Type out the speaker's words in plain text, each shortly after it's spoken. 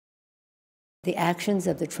The actions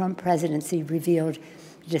of the Trump presidency revealed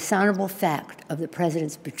the dishonorable fact of the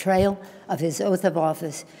president's betrayal of his oath of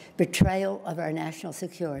office, betrayal of our national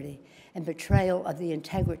security, and betrayal of the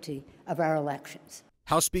integrity of our elections.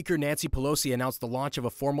 House Speaker Nancy Pelosi announced the launch of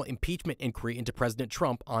a formal impeachment inquiry into President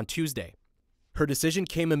Trump on Tuesday. Her decision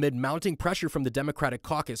came amid mounting pressure from the Democratic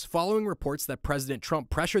caucus following reports that President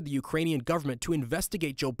Trump pressured the Ukrainian government to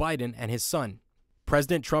investigate Joe Biden and his son.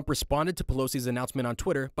 President Trump responded to Pelosi's announcement on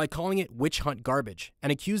Twitter by calling it witch hunt garbage and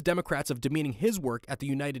accused Democrats of demeaning his work at the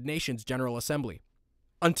United Nations General Assembly.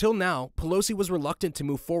 Until now, Pelosi was reluctant to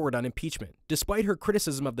move forward on impeachment, despite her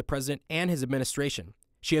criticism of the president and his administration.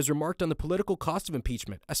 She has remarked on the political cost of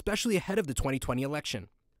impeachment, especially ahead of the 2020 election.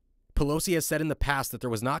 Pelosi has said in the past that there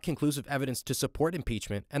was not conclusive evidence to support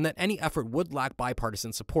impeachment and that any effort would lack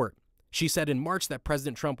bipartisan support. She said in March that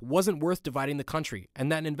President Trump wasn't worth dividing the country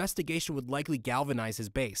and that an investigation would likely galvanize his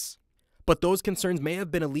base. But those concerns may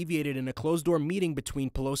have been alleviated in a closed-door meeting between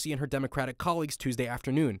Pelosi and her Democratic colleagues Tuesday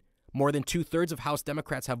afternoon. More than two-thirds of House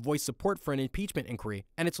Democrats have voiced support for an impeachment inquiry,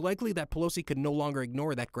 and it's likely that Pelosi could no longer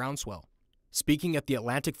ignore that groundswell. Speaking at the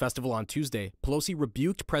Atlantic Festival on Tuesday, Pelosi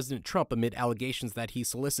rebuked President Trump amid allegations that he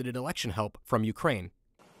solicited election help from Ukraine.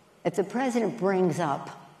 If the president brings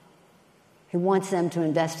up he wants them to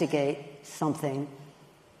investigate something,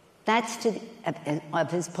 that's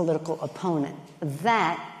of his political opponent.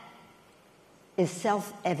 That is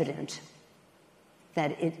self-evident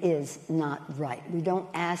that it is not right. We don't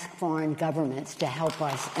ask foreign governments to help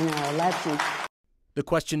us in our elections. The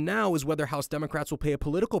question now is whether House Democrats will pay a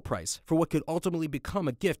political price for what could ultimately become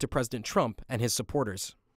a gift to President Trump and his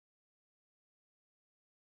supporters.